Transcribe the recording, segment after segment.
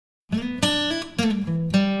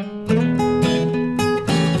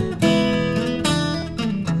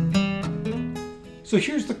So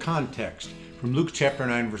here's the context from Luke chapter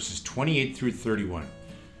 9, verses 28 through 31.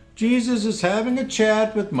 Jesus is having a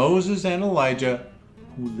chat with Moses and Elijah,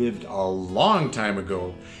 who lived a long time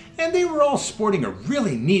ago, and they were all sporting a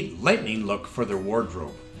really neat lightning look for their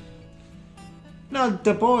wardrobe. Now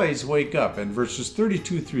the boys wake up, and verses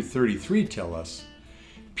 32 through 33 tell us,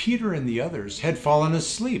 Peter and the others had fallen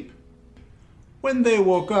asleep. When they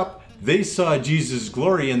woke up, they saw Jesus'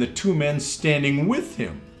 glory and the two men standing with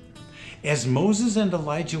him. As Moses and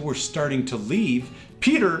Elijah were starting to leave,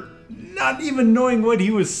 Peter, not even knowing what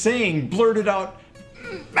he was saying, blurted out,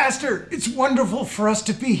 "Master, it's wonderful for us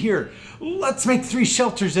to be here. Let's make 3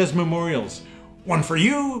 shelters as memorials. One for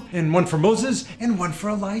you, and one for Moses, and one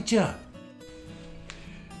for Elijah."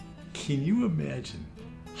 Can you imagine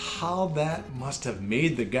how that must have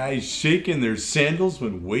made the guys shake in their sandals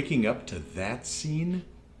when waking up to that scene?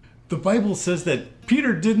 The Bible says that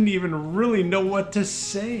Peter didn't even really know what to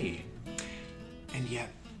say. And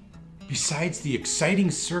yet, besides the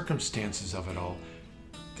exciting circumstances of it all,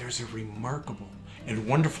 there's a remarkable and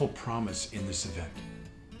wonderful promise in this event.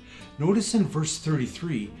 Notice in verse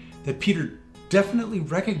 33 that Peter definitely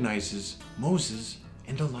recognizes Moses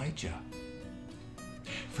and Elijah.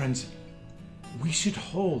 Friends, we should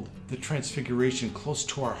hold the Transfiguration close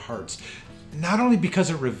to our hearts, not only because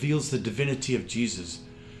it reveals the divinity of Jesus,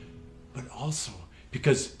 but also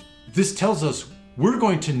because this tells us we're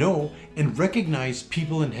going to know and recognize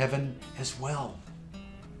people in heaven as well,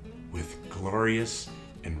 with glorious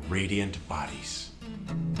and radiant bodies.